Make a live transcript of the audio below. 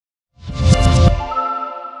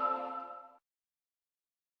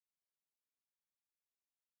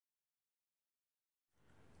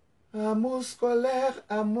Amour scolaire,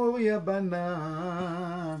 amour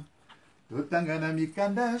yabana. Totangana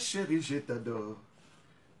mikanda, chérie, je t'adore.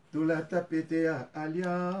 Tout la tapete à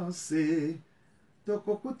alliance.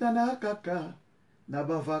 Tokokutana kaka. Na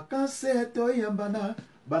ba vacances to yambana.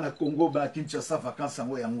 Bana Congo ba Kinshasa vacances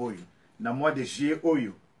yango yangoyo. Na mois de juillet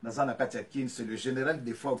oyo. Nazana katia kin, c'est le général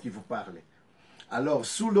Defao qui vous parle. Alors,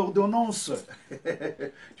 sous l'ordonnance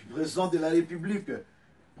du président de la République,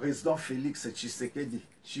 président Félix Tshisekedi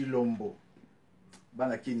Chilombo,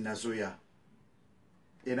 Banakin Nazoya,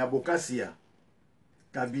 et Nabokasia,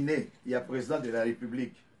 cabinet, il y a président de la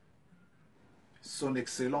République, son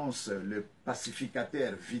excellence, le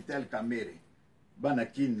pacificateur Vital Kamere,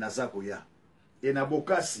 Banakin Nazakoya, et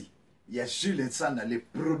Nabokasi, il y a Jules Nsana, le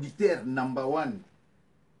producteur number one,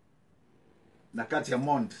 Nakatia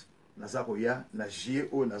Monde, Nazakoya, na Juillet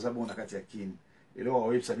o Nazabo Nakatia Kin. Et là,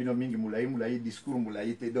 on a sabino mingi moulaï discours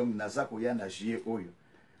moulaï te donc Nazakoya na Juillet oyo.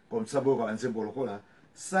 Comme ça, bon, on boloko là.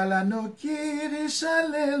 Salano kiri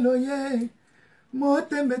chaleloye,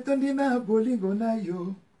 motembe tondina bolingo na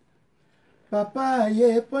yo. Papa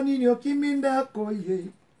ye poninyo kiminda koye.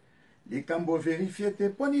 Likambo vérifié te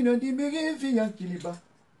poninyo dimiri via kiliba.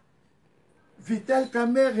 Vital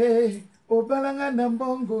Kamere, obalanga na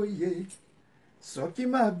mbongo ye. Soki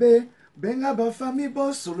mabe, benga ba famille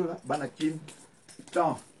bon solo la. Banakin.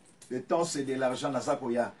 Temps. Le temps c'est de l'argent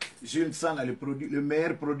Nazakoya. Jules Sana, le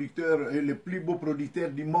meilleur producteur, le plus beau producteur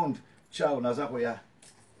du monde. Ciao Nazakoya.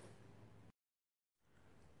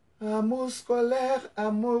 Amour scolaire,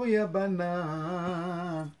 amour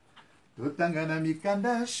yabana. Totangana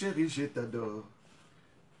mikanda, chérie, je t'adore.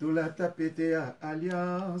 Tout la tapete à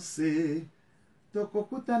alliance.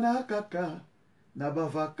 Tokokutana kaka. Na ba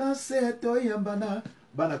vacances to yambana.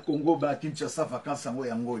 Bana Congo ba Kinshasa vacances yango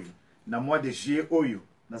yangoyo. Na mois de juillet oyo.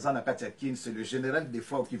 Nazana katia kin, c'est le général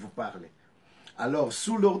Defao qui vous parle. Alors,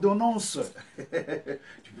 sous l'ordonnance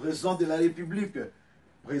du président de la République,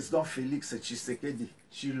 président Félix Tshisekedi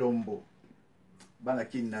Chilombo,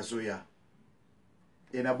 Banakin Nazoya,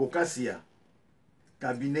 et Nabokasia,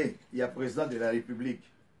 cabinet, il y a président de la République,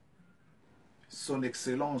 son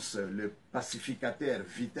excellence, le pacificateur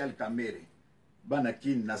Vital Kamere,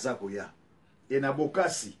 Banakin Nazakoya, et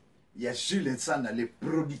Nabokasi, il y a Jules Nsana, le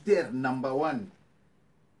producteur number one,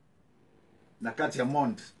 Nakatia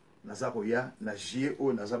Monde, Nazakoya, na Juillet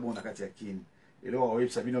o Nazabo Nakatia Kin. Et là, on a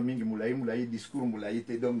sabino mingi moulaï discours moulaï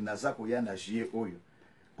te donc Nazakoya na Juillet oyo.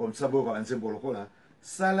 Comme ça, bon, on boloko là.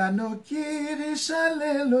 Salano kiri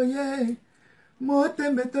chaleloye,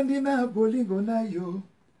 motembe tondina bolingo na yo.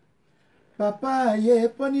 Papa ye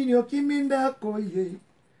poninyo kiminda koye.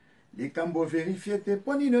 Likambo vérifié te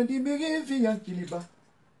poninyo dimiri via kiliba.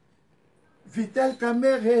 Vital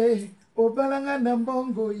Kamere, obalanga na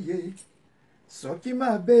mbongo ye. Soki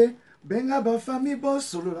mabe, benga ba famille bon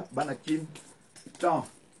solo la. Banakin. Temps.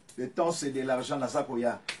 Le temps c'est de l'argent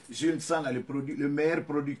Nazakoya. Jules Sana, le meilleur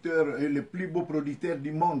producteur, le plus beau producteur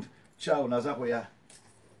du monde. Ciao Nazakoya.